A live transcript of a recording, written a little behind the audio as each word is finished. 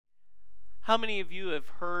How many of you have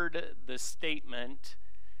heard the statement,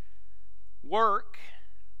 work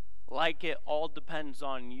like it all depends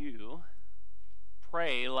on you,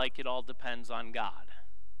 pray like it all depends on God?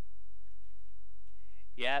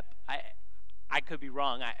 Yep, I could be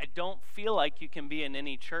wrong. I don't feel like you can be in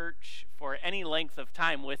any church for any length of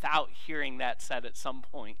time without hearing that said at some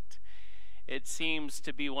point. It seems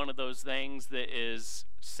to be one of those things that is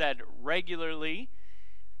said regularly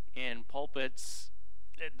in pulpits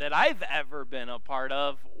that I've ever been a part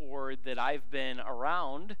of or that I've been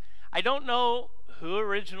around. I don't know who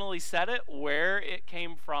originally said it, where it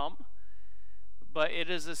came from, but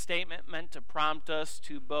it is a statement meant to prompt us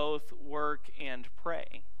to both work and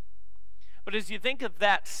pray. But as you think of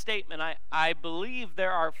that statement, I believe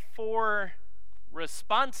there are 4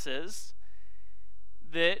 responses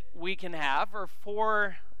that we can have, or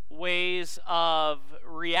 4 ways of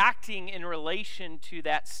reacting in relation to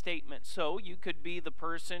that statement. So you could be the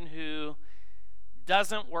person who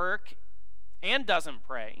doesn't work and doesn't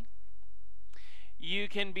pray. You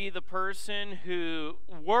can be the person who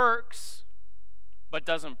works but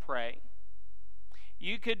doesn't pray.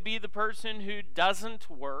 You could be the person who doesn't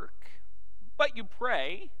work but you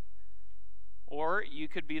pray. Or you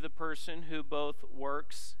could be the person who both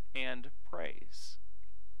works and prays.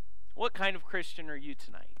 What kind of Christian are you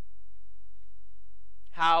tonight?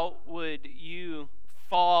 How would you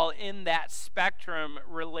fall in that spectrum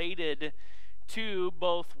related to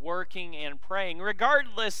both working and praying,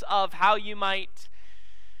 regardless of how you might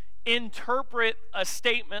interpret a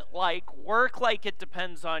statement like work like it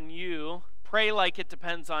depends on you, pray like it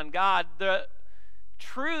depends on God? The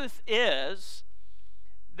truth is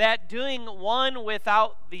that doing one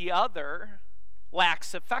without the other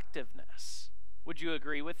lacks effectiveness. Would you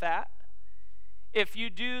agree with that? If you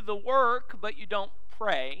do the work but you don't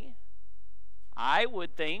pray, I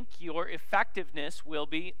would think your effectiveness will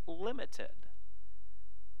be limited.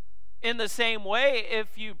 In the same way,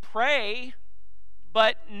 if you pray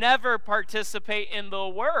but never participate in the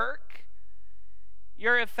work,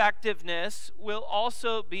 your effectiveness will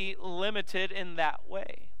also be limited in that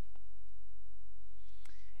way.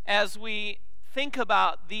 As we think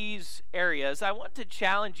about these areas, I want to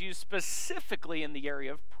challenge you specifically in the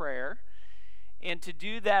area of prayer. And to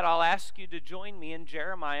do that, I'll ask you to join me in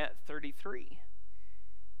Jeremiah 33.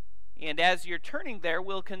 And as you're turning there,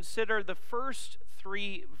 we'll consider the first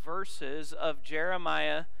 3 verses of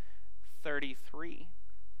Jeremiah 33.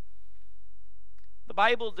 The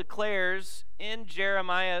Bible declares in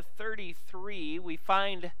Jeremiah 33, we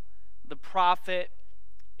find the prophet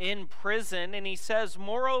in prison, and he says,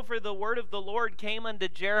 "Moreover, the word of the Lord came unto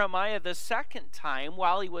Jeremiah the second time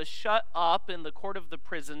while he was shut up in the court of the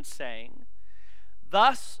prison, saying,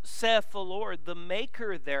 Thus saith the Lord, the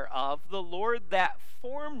maker thereof, the Lord that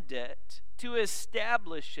formed it to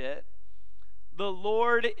establish it, the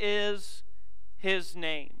Lord is his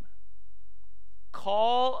name.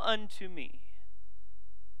 Call unto me,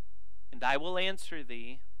 and I will answer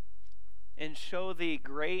thee, and show thee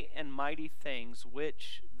great and mighty things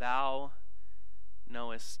which thou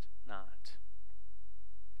knowest not."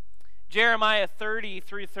 Jeremiah 30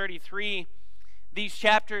 through 33, these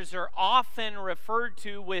chapters are often referred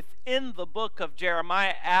to within the book of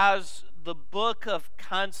Jeremiah as the book of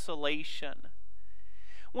consolation.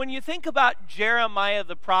 When you think about Jeremiah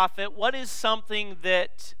the prophet, what is something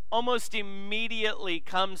that almost immediately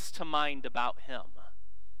comes to mind about him?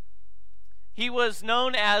 He was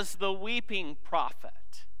known as the weeping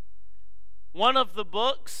prophet. One of the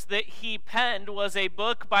books that he penned was a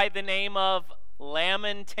book by the name of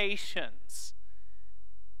Lamentations.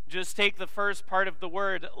 Just take the first part of the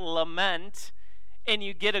word lament, and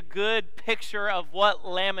you get a good picture of what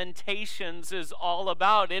Lamentations is all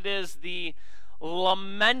about. It is the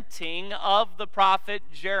lamenting of the prophet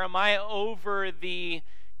Jeremiah over the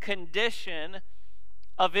condition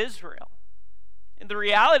of Israel. And the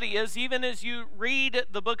reality is, even as you read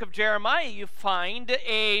the book of Jeremiah, you find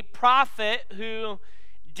a prophet who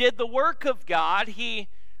did the work of God. He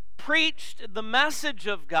preached the message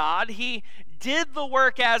of God. He did the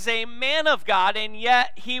work as a man of God, and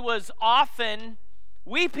yet he was often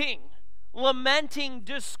weeping, lamenting,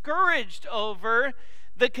 discouraged over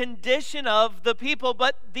the condition of the people.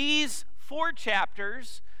 But these 4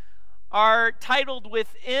 chapters are titled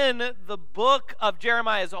within the book of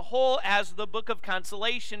Jeremiah as a whole as the book of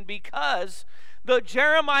consolation, because though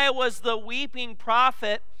Jeremiah was the weeping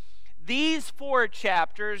prophet, these 4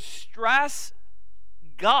 chapters stress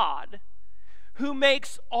God who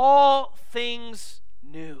makes all things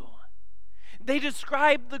new. They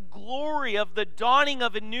describe the glory of the dawning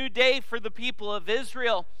of a new day for the people of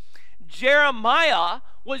Israel. Jeremiah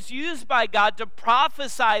was used by God to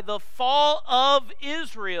prophesy the fall of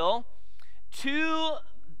Israel to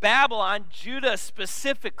Babylon, Judah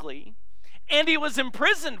specifically, and he was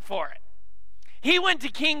imprisoned for it. He went to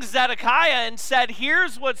King Zedekiah and said,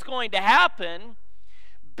 here's what's going to happen.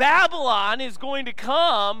 Babylon is going to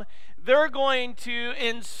come. They're going to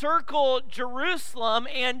encircle Jerusalem,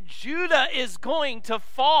 and Judah is going to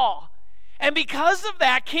fall. And because of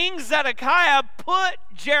that, King Zedekiah put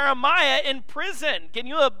Jeremiah in prison. Can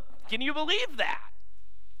you believe that?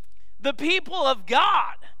 The people of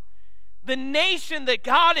God, the nation that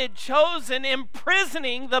God had chosen,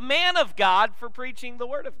 imprisoning the man of God for preaching the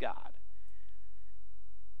word of God.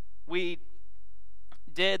 We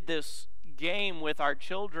did this game with our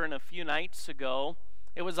children a few nights ago.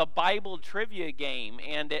 It was a Bible trivia game,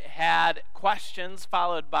 and it had questions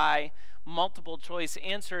followed by multiple choice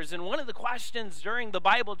answers. And one of the questions during the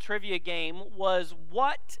Bible trivia game was,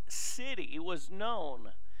 what city was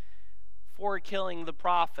known for killing the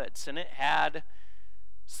prophets? And it had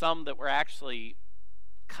some that were actually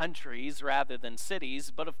countries rather than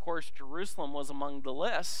cities, but of course Jerusalem was among the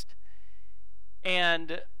list.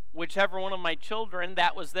 And whichever one of my children,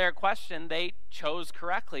 that was their question, they chose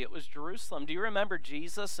correctly. It was Jerusalem. Do you remember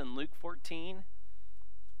Jesus in Luke 14?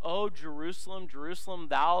 Oh, Jerusalem, Jerusalem,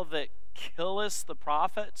 thou that killest the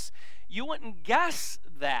prophets. You wouldn't guess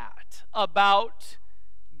that about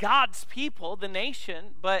God's people, the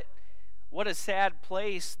nation, but what a sad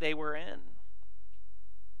place they were in.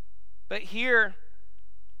 But here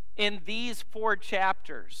in these 4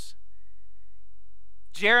 chapters,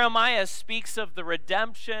 Jeremiah speaks of the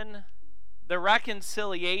redemption, the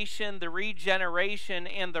reconciliation, the regeneration,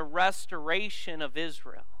 and the restoration of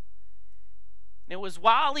Israel. And it was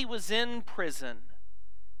while he was in prison,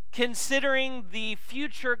 considering the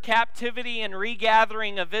future captivity and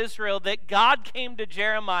regathering of Israel, that God came to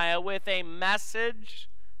Jeremiah with a message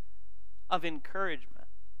of encouragement,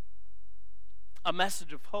 a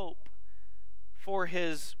message of hope for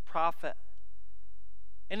his prophet.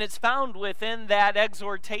 And it's found within that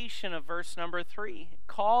exhortation of verse number 3.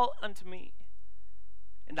 Call unto me,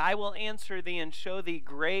 and I will answer thee and show thee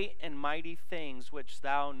great and mighty things which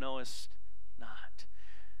thou knowest not.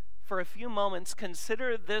 For a few moments,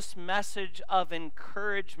 consider this message of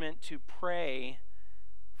encouragement to pray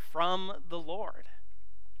from the Lord.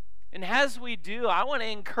 And as we do, I want to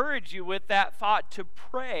encourage you with that thought to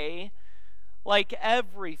pray like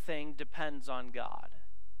everything depends on God.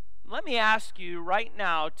 Let me ask you right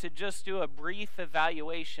now to just do a brief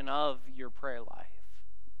evaluation of your prayer life.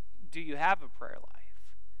 Do you have a prayer life?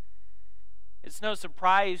 It's no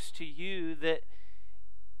surprise to you that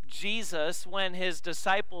Jesus, when his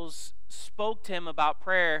disciples spoke to him about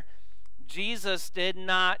prayer, Jesus did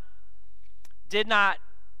not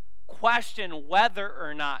question whether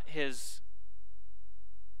or not his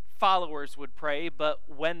followers would pray, but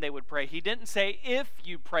when they would pray. He didn't say, if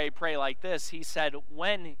you pray, pray like this. He said,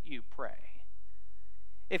 when you pray.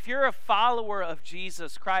 If you're a follower of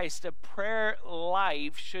Jesus Christ, a prayer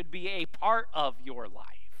life should be a part of your life.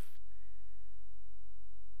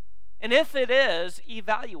 And if it is,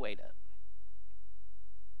 evaluate it.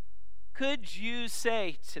 Could you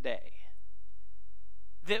say today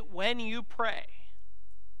that when you pray,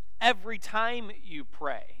 every time you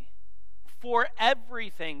pray, for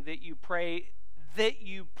everything that you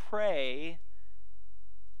pray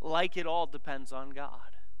like it all depends on God?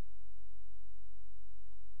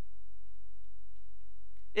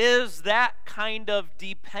 Is that kind of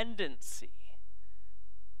dependency,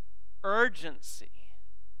 urgency,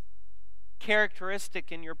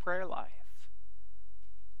 characteristic in your prayer life?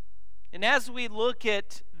 And as we look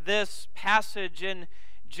at this passage in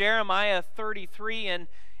Jeremiah 33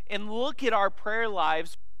 and look at our prayer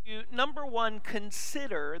lives, you, number one,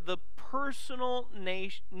 consider the personal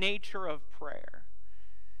nature of prayer.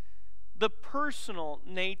 The personal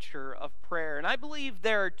nature of prayer. And I believe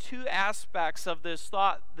there are 2 aspects of this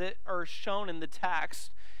thought that are shown in the text.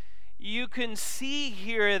 You can see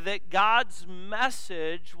here that God's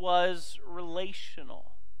message was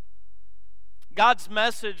relational. God's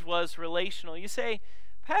message was relational. You say,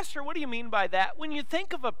 Pastor, what do you mean by that? When you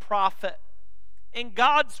think of a prophet, in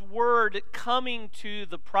God's word coming to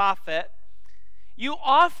the prophet, you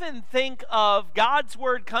often think of God's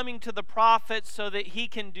word coming to the prophet so that he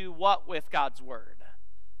can do what with God's word?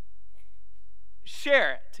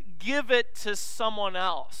 Share it. Give it to someone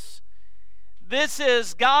else. This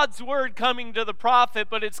is God's word coming to the prophet,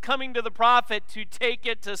 but it's coming to the prophet to take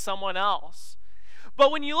it to someone else.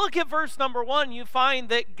 But when you look at verse number 1, you find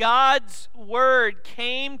that God's word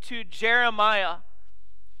came to Jeremiah.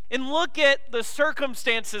 And look at the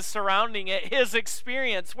circumstances surrounding it, his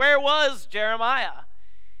experience. Where was Jeremiah?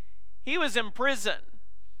 He was in prison.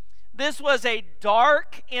 This was a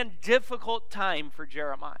dark and difficult time for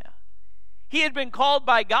Jeremiah. He had been called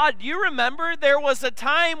by God. Do you remember there was a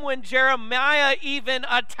time when Jeremiah even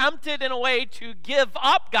attempted in a way to give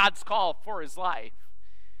up God's call for his life?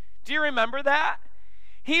 Do you remember that?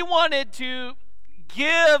 He wanted to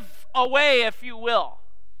give away, if you will,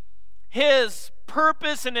 his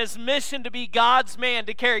purpose and his mission to be God's man,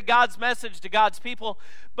 to carry God's message to God's people.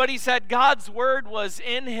 But he said God's word was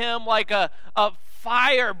in him like a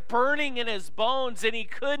fire burning in his bones, and he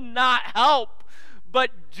could not help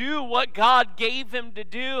but do what God gave him to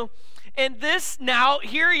do. And this now,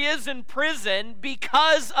 here he is in prison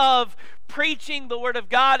because of preaching the word of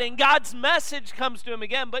God, and God's message comes to him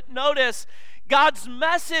again. But notice, God's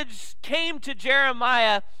message came to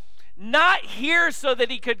Jeremiah not here so that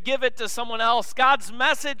he could give it to someone else. God's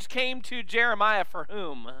message came to Jeremiah for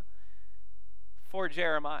whom? For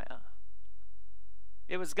Jeremiah.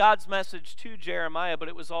 It was God's message to Jeremiah, but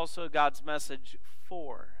it was also God's message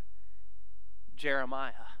for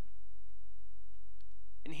Jeremiah.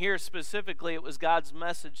 And here specifically, it was God's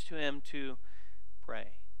message to him to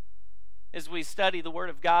pray. As we study the Word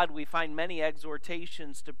of God, we find many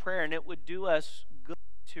exhortations to prayer, and it would do us good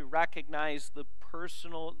to recognize the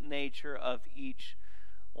personal nature of each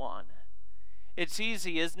one. It's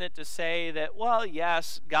easy, isn't it, to say that, well,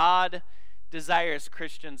 yes, God desires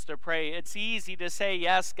Christians to pray. It's easy to say,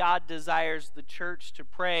 yes, God desires the church to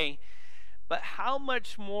pray. But how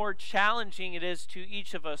much more challenging it is to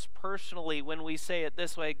each of us personally when we say it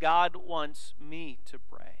this way: God wants me to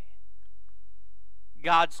pray.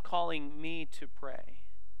 God's calling me to pray.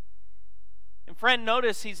 And friend,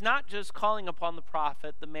 notice he's not just calling upon the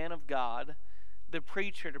prophet, the man of God, the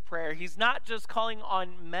preacher to prayer. He's not just calling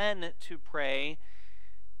on men to pray,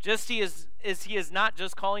 just as he is not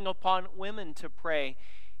just calling upon women to pray.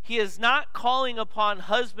 He is not calling upon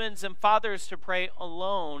husbands and fathers to pray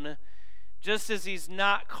alone, just as he's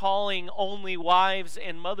not calling only wives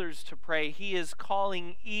and mothers to pray. He is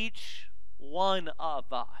calling each one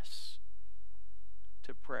of us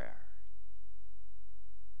to prayer.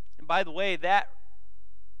 And by the way, that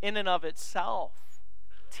in and of itself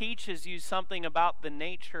teaches you something about the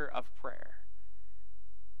nature of prayer.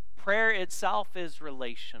 Prayer itself is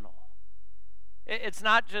relational. It's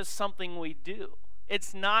not just something we do.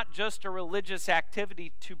 It's not just a religious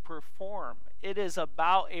activity to perform. It is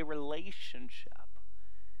about a relationship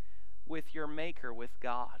with your Maker, with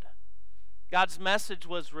God. God's message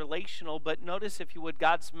was relational, but notice, if you would,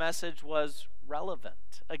 God's message was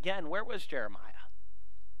relevant. Again, where was Jeremiah?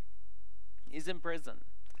 He's in prison.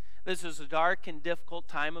 This is a dark and difficult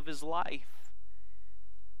time of his life.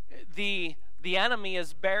 The enemy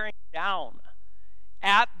is bearing down.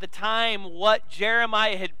 At the time, what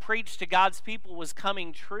Jeremiah had preached to God's people was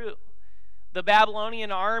coming true. The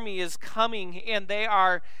Babylonian army is coming, and they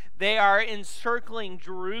are encircling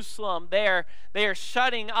Jerusalem. They are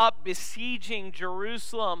shutting up, besieging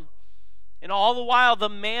Jerusalem. And all the while, the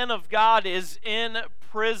man of God is in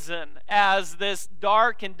prison as this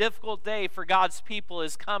dark and difficult day for God's people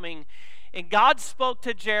is coming. And God spoke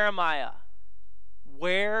to Jeremiah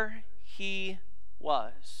where he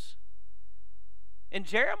was. And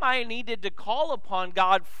Jeremiah needed to call upon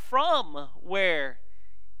God from where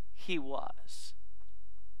he was.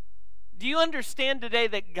 Do you understand today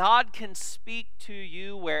that God can speak to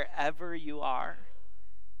you wherever you are?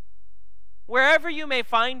 Wherever you may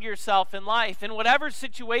find yourself in life, in whatever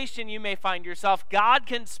situation you may find yourself, God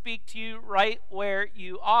can speak to you right where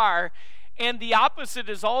you are. And the opposite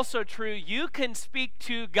is also true. You can speak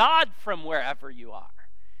to God from wherever you are.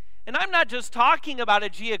 And I'm not just talking about a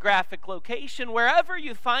geographic location. Wherever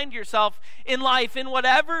you find yourself in life, in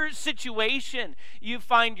whatever situation you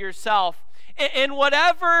find yourself, in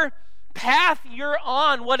whatever path you're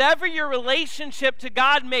on, whatever your relationship to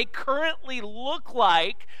God may currently look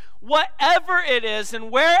like, whatever it is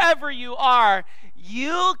and wherever you are,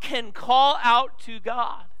 you can call out to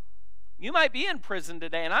God. You might be in prison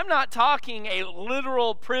today, and I'm not talking a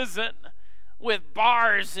literal prison with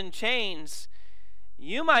bars and chains.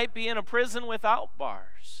 You might be in a prison without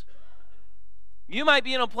bars. You might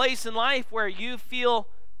be in a place in life where you feel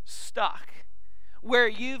stuck, where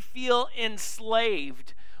you feel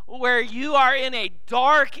enslaved, where you are in a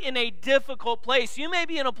dark, in a difficult place. You may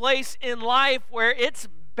be in a place in life where it's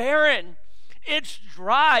barren, it's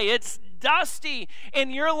dry, it's dusty,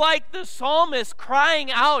 and you're like the psalmist crying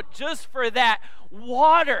out just for that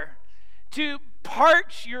water to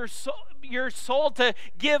parch your soul, to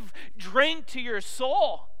give drink to your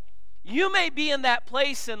soul. You may be in that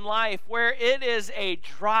place in life where it is a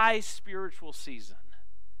dry spiritual season.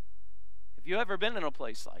 Have you ever been in a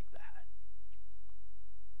place like that?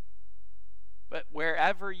 But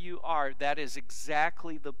wherever you are, that is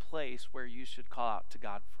exactly the place where you should call out to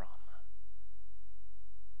God from.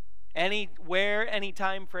 Anywhere,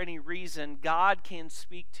 anytime, for any reason, God can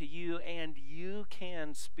speak to you and you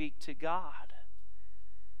can speak to God.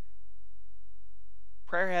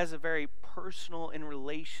 Prayer has a very personal and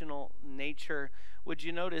relational nature. Would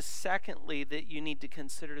you notice, secondly, that you need to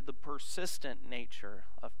consider the persistent nature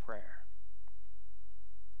of prayer?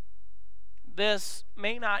 This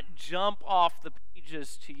may not jump off the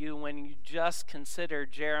pages to you when you just consider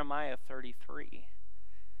Jeremiah 33.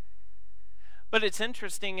 But it's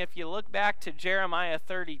interesting, if you look back to Jeremiah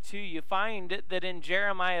 32, you find that in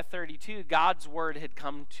Jeremiah 32, God's word had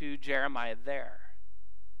come to Jeremiah there.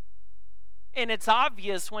 And it's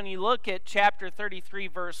obvious when you look at chapter 33,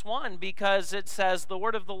 verse 1, because it says, the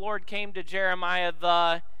word of the Lord came to Jeremiah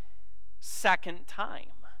the second time.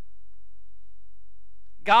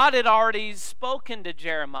 God had already spoken to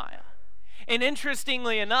Jeremiah. And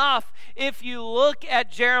interestingly enough, if you look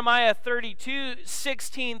at Jeremiah 32,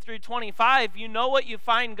 16 through 25, you know what you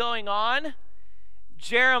find going on?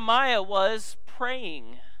 Jeremiah was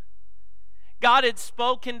praying. God had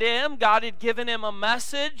spoken to him. God had given him a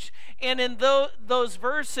message. And in those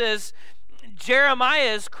verses,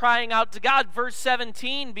 Jeremiah is crying out to God. Verse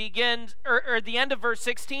 17 begins, or the end of verse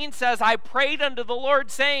 16 says, I prayed unto the Lord,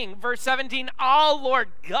 saying, verse 17, oh Lord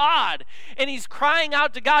God. And he's crying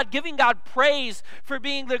out to God, giving God praise for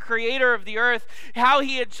being the creator of the earth, how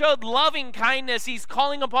he had showed loving kindness. He's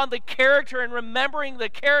calling upon the character and remembering the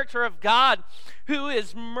character of God, who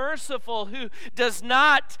is merciful, who does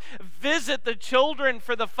not visit the children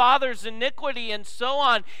for the father's iniquity, and so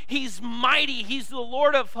on. He's mighty. He's the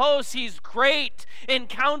Lord of hosts. He's great in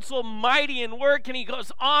counsel, mighty in work, and he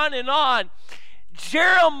goes on and on.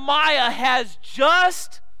 Jeremiah has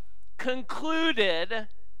just concluded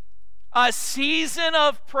a season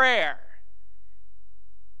of prayer.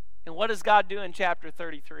 And what does God do in chapter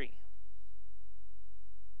 33?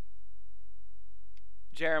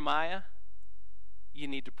 Jeremiah, you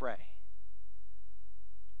need to pray.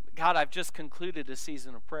 God, I've just concluded a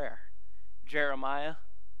season of prayer. Jeremiah,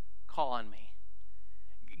 call on me.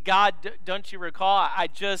 God, don't you recall? I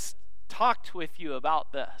just talked with you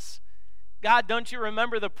about this. God, don't you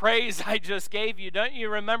remember the praise I just gave you? Don't you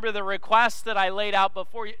remember the request that I laid out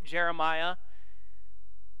before you? Jeremiah,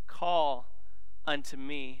 call unto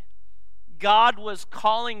me. God was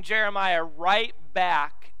calling Jeremiah right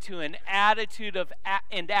back to an attitude of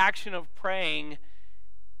and action of praying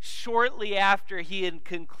shortly after he had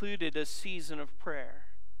concluded a season of prayer.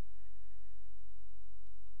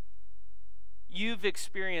 You've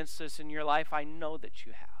experienced this in your life. I know that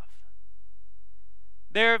you have.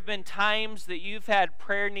 There have been times that you've had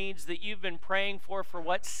prayer needs that you've been praying for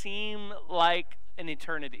what seem like an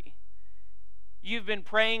eternity. You've been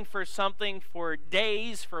praying for something for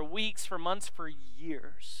days, for weeks, for months, for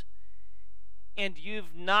years. And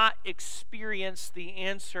you've not experienced the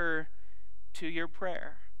answer to your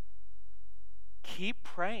prayer. Keep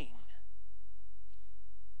praying.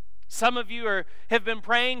 Some of you have been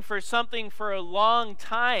praying for something for a long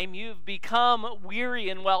time. You've become weary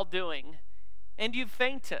in well-doing, and you've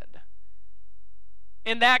fainted.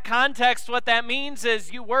 In that context, what that means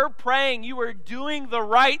is you were praying, you were doing the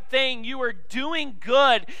right thing, you were doing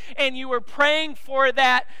good, and you were praying for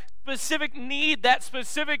that specific need, that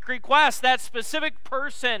specific request, that specific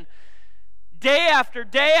person. Day after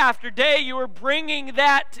day after day, you were bringing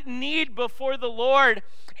that need before the Lord,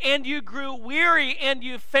 and you grew weary and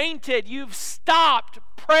you fainted. You've stopped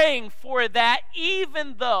praying for that,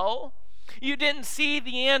 even though you didn't see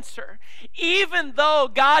the answer. Even though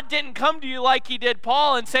God didn't come to you like he did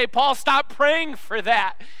Paul and say, Paul, stop praying for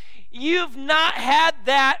that. You've not had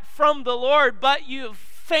that from the Lord, but you've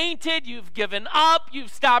fainted, you've given up,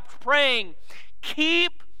 you've stopped praying.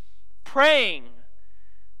 Keep praying.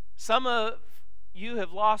 Some of you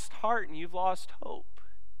have lost heart and you've lost hope.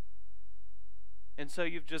 And so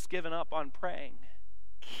you've just given up on praying.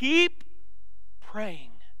 Keep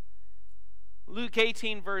praying. Luke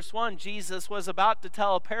 18, verse 1, Jesus was about to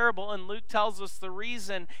tell a parable, and Luke tells us the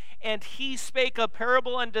reason. And he spake a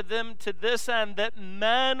parable unto them to this end, that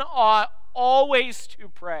men ought always to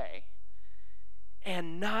pray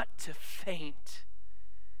and not to faint.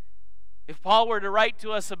 If Paul were to write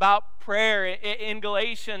to us about prayer in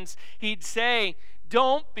Galatians, he'd say,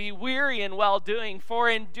 don't be weary in well-doing, for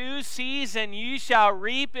in due season you shall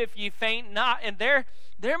reap if ye faint not. And there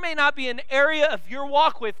may not be an area of your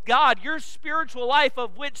walk with God, your spiritual life,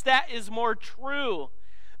 of which that is more true.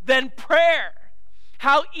 than prayer.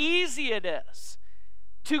 How easy it is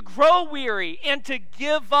to grow weary and to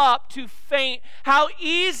give up, to faint. How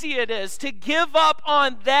easy it is to give up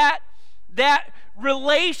on that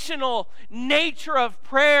relational nature of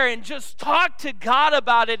prayer and just talk to God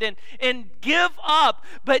about it and give up.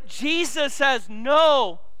 But Jesus says,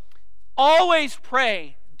 no, always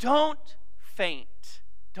pray. Don't faint.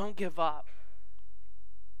 Don't give up.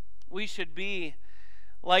 We should be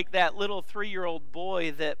like that little 3-year-old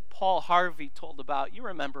boy that Paul Harvey told about. You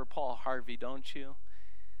remember Paul Harvey, don't you?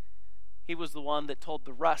 He was the one that told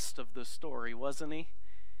the rest of the story, wasn't he?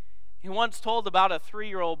 He once told about a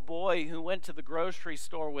 3-year-old boy who went to the grocery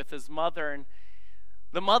store with his mother, and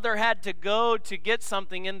the mother had to go to get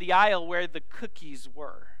something in the aisle where the cookies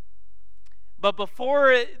were. But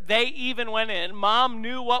before they even went in, Mom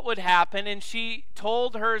knew what would happen, and she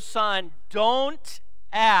told her son, don't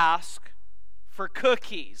ask for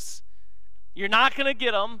cookies. You're not going to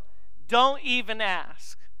get them. Don't even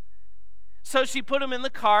ask. So she put him in the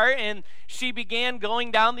car, and she began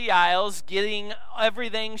going down the aisles, getting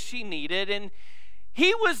everything she needed. And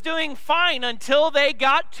he was doing fine until they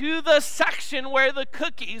got to the section where the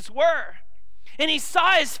cookies were. And he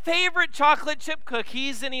saw his favorite chocolate chip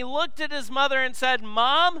cookies, and he looked at his mother and said,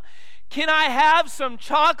 Mom, can I have some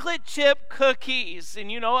chocolate chip cookies?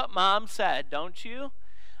 And you know what Mom said, don't you?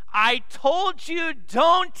 I told you,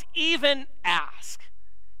 don't even ask.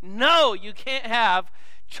 No, you can't have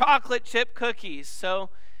chocolate chip cookies. So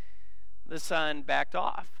the son backed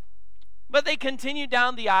off. But they continued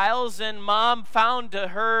down the aisles, and Mom found to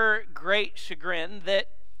her great chagrin that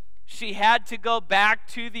she had to go back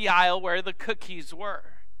to the aisle where the cookies were.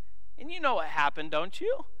 And you know what happened, don't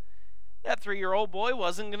you? That 3-year-old boy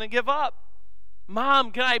wasn't going to give up.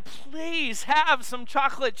 Mom, can I please have some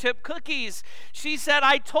chocolate chip cookies? She said,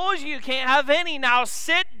 I told you can't have any. Now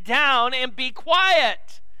sit down and be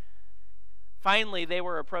quiet. Finally, they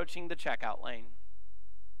were approaching the checkout lane.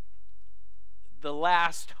 The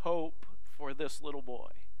last hope for this little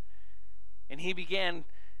boy. And he began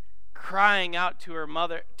crying out to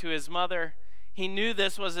his mother. He knew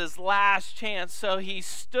this was his last chance, so he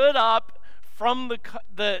stood up from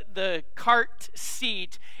the cart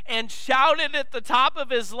seat and shouted at the top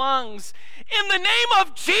of his lungs, in the name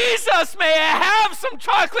of Jesus, may I have some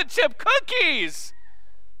chocolate chip cookies?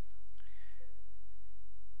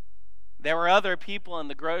 There were other people in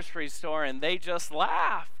the grocery store, and they just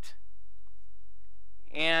laughed.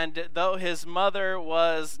 And though his mother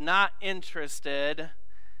was not interested,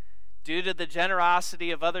 due to the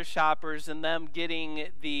generosity of other shoppers and them getting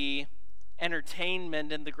the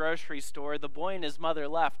entertainment in the grocery store, the boy and his mother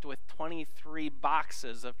left with 23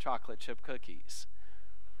 boxes of chocolate chip cookies.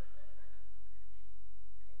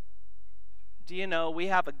 Do you know we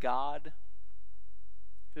have a God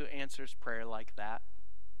who answers prayer like that?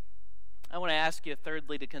 I want to ask you,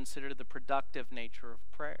 thirdly, to consider the productive nature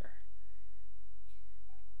of prayer.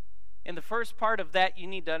 And the first part of that you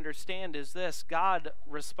need to understand is this: God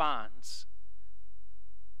responds.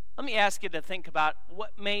 Let me ask you to think about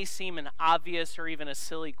what may seem an obvious or even a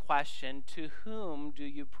silly question. To whom do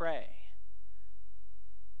you pray?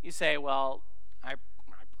 You say, well, I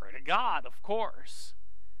pray to God, of course.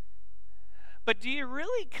 But do you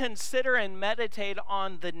really consider and meditate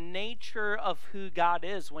on the nature of who God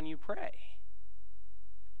is when you pray?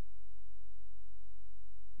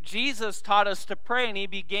 Jesus taught us to pray, and he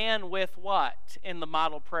began with what in the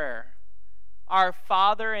model prayer? Our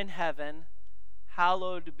Father in heaven,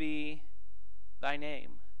 hallowed be thy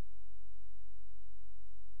name.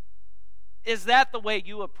 Is that the way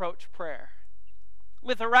you approach prayer?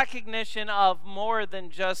 With a recognition of more than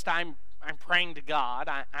just I'm praying to God.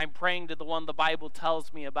 I'm praying to the one the Bible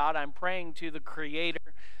tells me about. I'm praying to the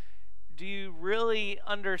Creator. Do you really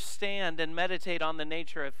understand and meditate on the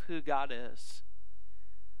nature of who God is?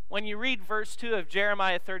 When you read verse 2 of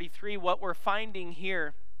Jeremiah 33, what we're finding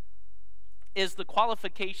here is the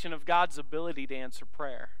qualification of God's ability to answer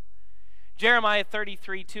prayer. Jeremiah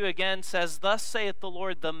 33:2 again says, Thus saith the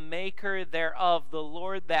Lord, the maker thereof, the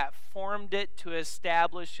Lord that formed it to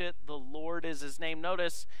establish it, the Lord is his name.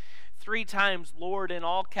 Notice 3 times Lord in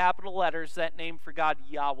all capital letters, that name for God,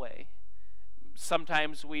 Yahweh.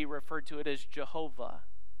 Sometimes we refer to it as Jehovah.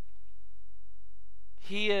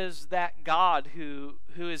 He is that God who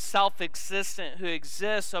is self-existent, who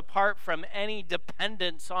exists apart from any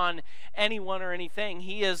dependence on anyone or anything.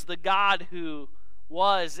 He is the God who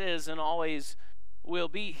was, is, and always will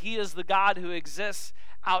be. He is the God who exists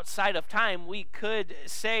outside of time. We could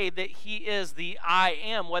say that he is the I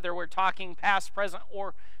am, whether we're talking past, present,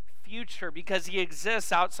 or future because he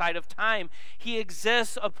exists outside of time. He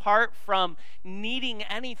exists apart from needing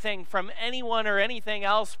anything from anyone or anything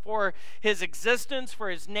else for his existence, for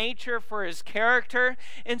his nature, for his character.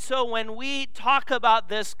 And so when we talk about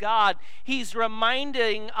this God, he's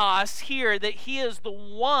reminding us here that he is the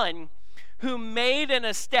one who made and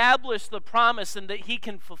established the promise and that he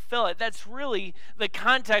can fulfill it. That's really the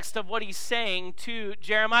context of what he's saying to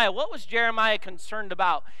Jeremiah. What was Jeremiah concerned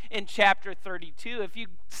about in chapter 32? If you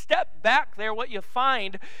step back there, what you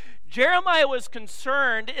find, Jeremiah was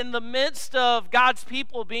concerned in the midst of God's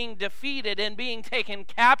people being defeated and being taken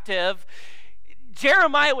captive.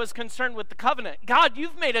 Jeremiah was concerned with the covenant. God,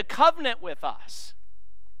 you've made a covenant with us.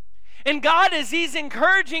 And God, as he's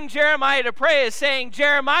encouraging Jeremiah to pray, is saying,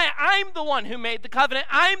 Jeremiah, I'm the one who made the covenant.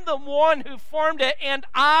 I'm the one who formed it, and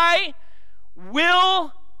I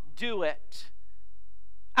will do it.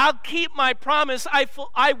 I'll keep my promise.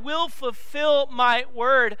 I will fulfill my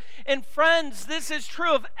word. And friends, this is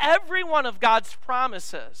true of every one of God's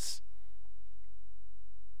promises,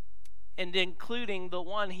 and including the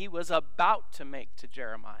one he was about to make to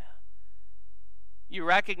Jeremiah. You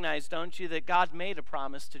recognize, don't you, that God made a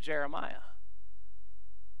promise to Jeremiah?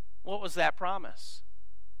 What was that promise?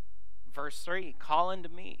 Verse 3, call unto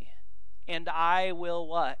me, and I will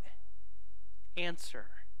what? Answer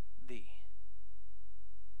thee.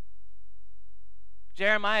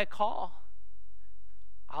 Jeremiah, call.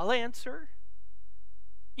 I'll answer.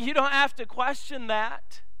 You don't have to question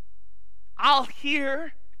that. I'll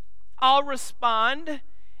hear. I'll respond.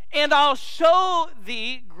 And I'll show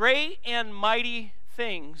thee great and mighty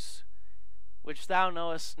things which thou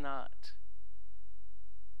knowest not.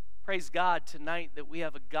 Praise God tonight that we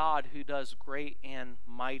have a God who does great and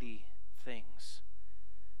mighty things.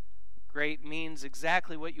 Great means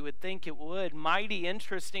exactly what you would think it would. Mighty,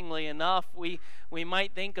 interestingly enough, we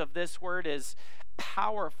might think of this word as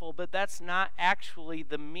powerful, but that's not actually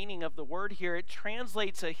the meaning of the word here. It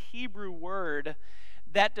translates a Hebrew word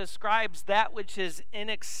that describes that which is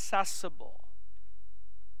inaccessible.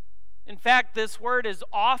 In fact, this word is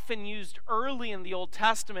often used early in the Old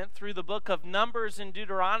Testament through the book of Numbers and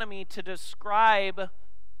Deuteronomy to describe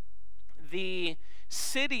the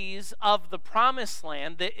cities of the promised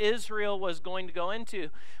land that Israel was going to go into.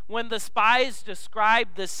 When the spies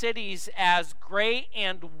described the cities as great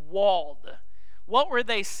and walled, what were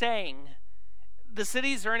they saying? The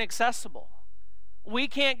cities are inaccessible. We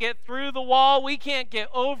can't get through the wall. We can't get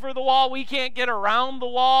over the wall. We can't get around the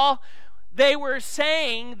wall. They were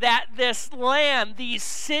saying that this land, these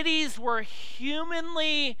cities, were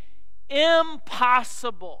humanly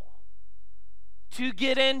impossible to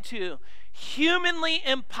get into, humanly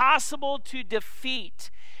impossible to defeat,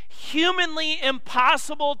 humanly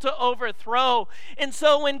impossible to overthrow. And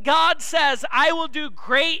so when God says, I will do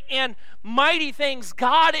great and mighty things,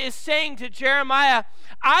 God is saying to Jeremiah,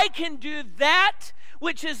 I can do that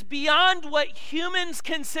which is beyond what humans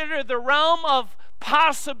consider the realm of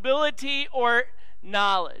possibility or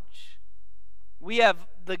knowledge. We have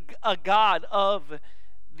a God of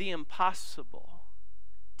the impossible.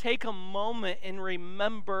 Take a moment and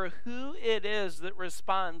remember who it is that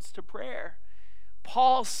responds to prayer.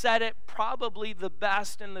 Paul said it probably the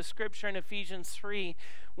best in the scripture in Ephesians 3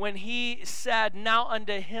 when he said, now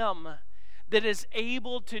unto him that is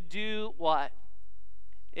able to do what?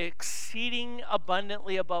 Exceeding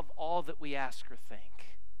abundantly above all that we ask or think.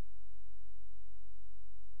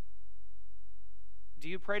 Do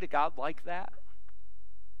you pray to God like that?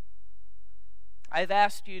 I've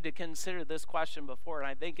asked you to consider this question before, and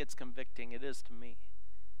I think it's convicting. It is to me.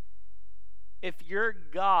 If your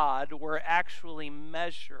God were actually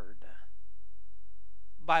measured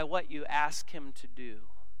by what you ask him to do,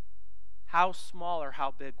 how small or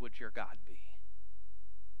how big would your God be?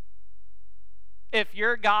 If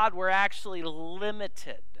your God were actually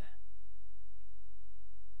limited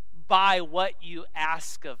by what you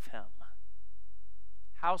ask of him,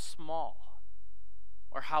 how small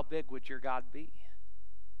or how big would your God be?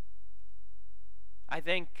 I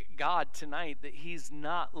thank God tonight that he's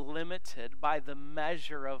not limited by the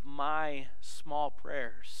measure of my small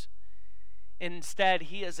prayers. Instead,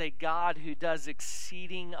 he is a God who does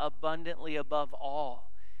exceeding abundantly above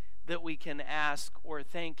all that we can ask or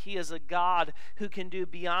think. He is a God who can do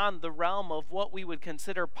beyond the realm of what we would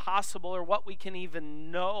consider possible or what we can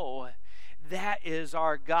even know. That is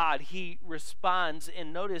our God. He responds,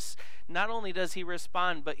 and notice, not only does he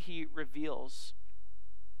respond, but he reveals.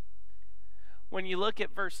 When you look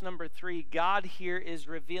at verse number 3, God here is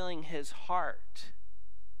revealing his heart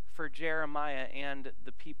for Jeremiah and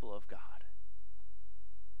the people of God.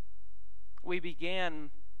 We began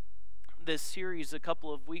this series a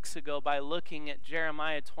couple of weeks ago by looking at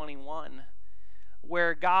Jeremiah 21,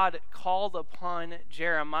 where God called upon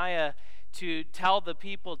Jeremiah to tell the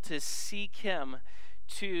people to seek him,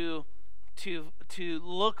 to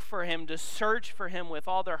look for him, to search for him with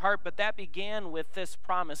all their heart. But that began with this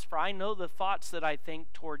promise: for I know the thoughts that I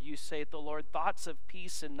think toward you, saith the Lord, thoughts of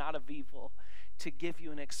peace and not of evil, to give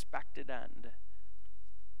you an expected end.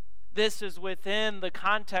 This is within the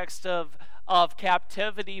context of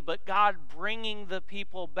captivity, but God bringing the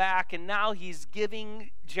people back, and now he's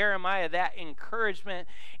giving Jeremiah that encouragement.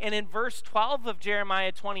 And in verse 12 of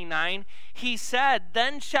Jeremiah 29, he said,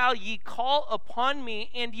 Then shall ye call upon me,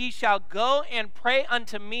 and ye shall go and pray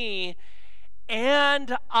unto me,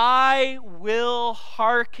 and I will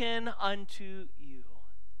hearken unto you.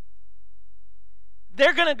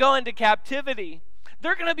 They're going to go into captivity.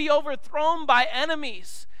 They're going to be overthrown by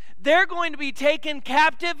enemies. They're going to be taken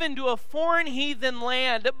captive into a foreign heathen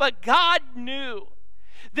land. But God knew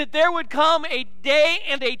that there would come a day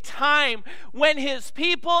and a time when his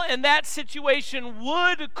people in that situation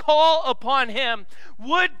would call upon him,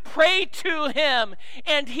 would pray to him,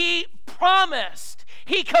 and he promised,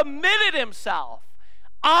 he committed himself,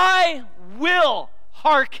 I will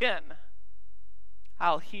hearken.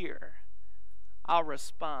 I'll hear. I'll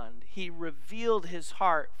respond. He revealed his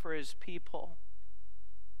heart for his people.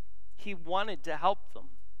 He wanted to help them.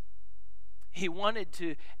 He wanted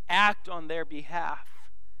to act on their behalf.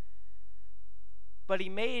 But he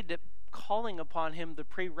made calling upon him the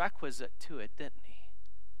prerequisite to it, didn't he?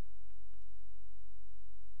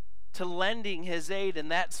 To lending his aid in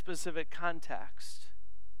that specific context.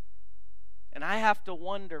 And I have to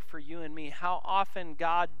wonder for you and me how often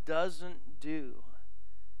God doesn't do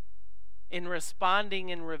in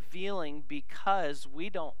responding and revealing because we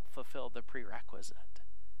don't fulfill the prerequisite.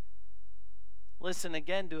 Listen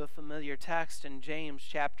again to a familiar text in James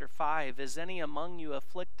chapter 5. Is any among you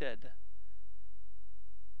afflicted?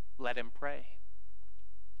 Let him pray.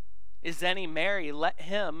 Is any merry? Let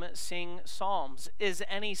him sing psalms. Is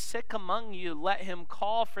any sick among you? Let him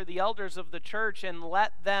call for the elders of the church and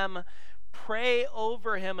let them pray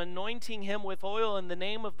over him, anointing him with oil in the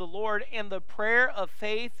name of the Lord. And the prayer of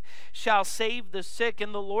faith shall save the sick,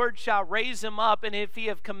 and the Lord shall raise him up. And if he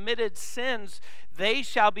have committed sins, they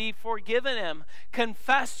shall be forgiven him.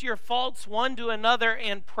 Confess your faults one to another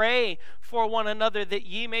and pray for one another that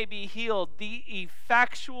ye may be healed. The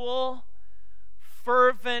effectual,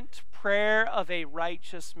 fervent prayer of a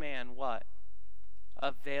righteous man, what?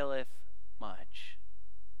 Availeth much.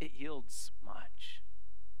 It yields much.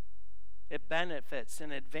 It benefits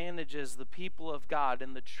and advantages the people of God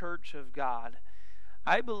and the church of God.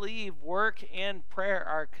 I believe work and prayer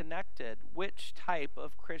are connected. Which type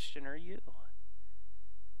of Christian are you?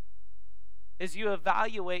 As you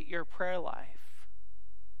evaluate your prayer life,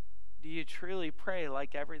 do you truly pray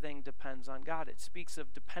like everything depends on God? It speaks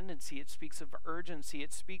of dependency. It speaks of urgency.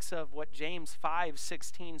 It speaks of what James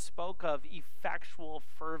 5:16 spoke of, effectual,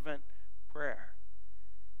 fervent prayer.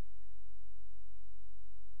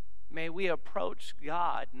 May we approach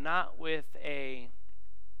God not with a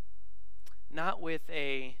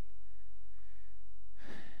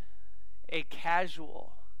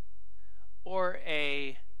casual or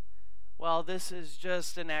well, this is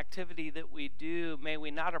just an activity that we do. May we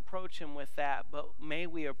not approach him with that, but may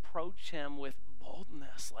we approach him with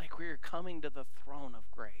boldness, like we are coming to the throne of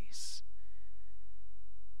grace,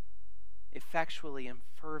 effectually and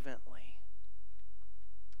fervently.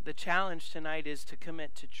 The challenge tonight is to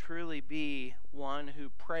commit to truly be one who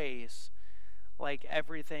prays like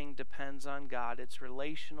everything depends on God. It's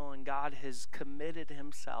relational, and God has committed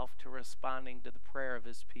himself to responding to the prayer of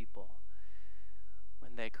his people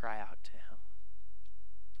when they cry out to him.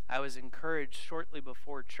 I was encouraged shortly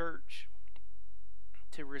before church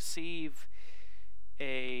to receive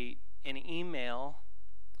an email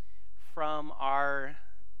from our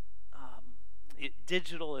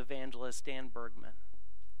digital evangelist, Dan Bergman.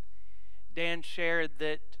 Dan shared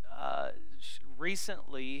that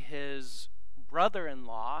recently his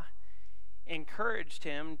brother-in-law encouraged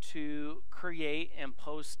him to create and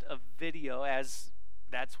post a video, as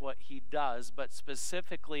that's what he does, but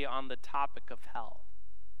specifically on the topic of hell.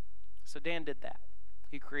 So Dan did that.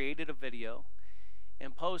 He created a video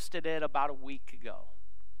and posted it about a week ago.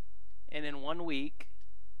 And in 1 week,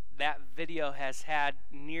 that video has had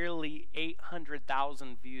nearly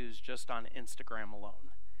 800,000 views just on Instagram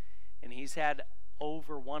alone. And he's had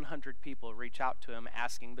over 100 people reach out to him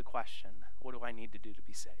asking the question, what do I need to do to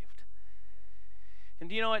be saved? And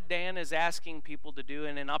do you know what Dan is asking people to do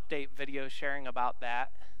in an update video sharing about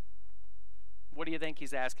that? What do you think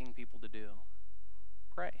he's asking people to do?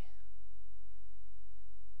 Pray.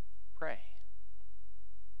 pray.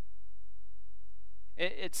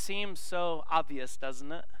 It seems so obvious,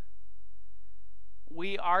 doesn't it?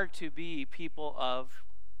 We are to be people of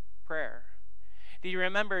prayer. Do you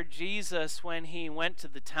remember Jesus when he went to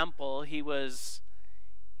the temple? He was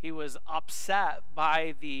upset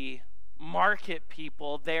by the market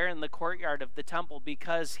people there in the courtyard of the temple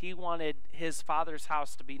because he wanted his Father's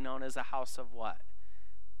house to be known as a house of what?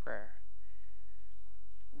 Prayer.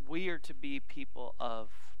 We are to be people of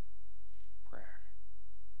prayer.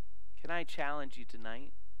 Can I challenge you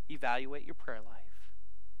tonight? Evaluate your prayer life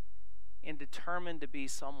and determine to be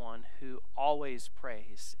someone who always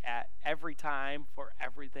prays at every time for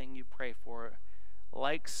everything you pray for,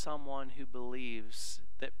 like someone who believes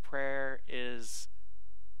that prayer is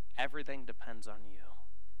everything depends on you.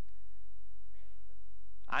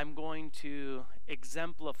 I'm going to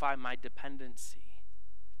exemplify my dependency,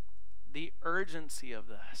 the urgency of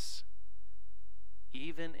this,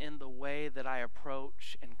 even in the way that I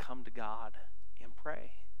approach and come to God and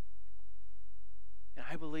pray. And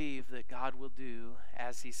I believe that God will do,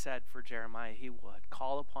 as he said for Jeremiah he would,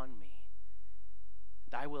 call upon me,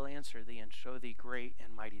 and I will answer thee and show thee great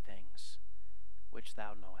and mighty things which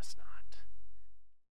thou knowest not.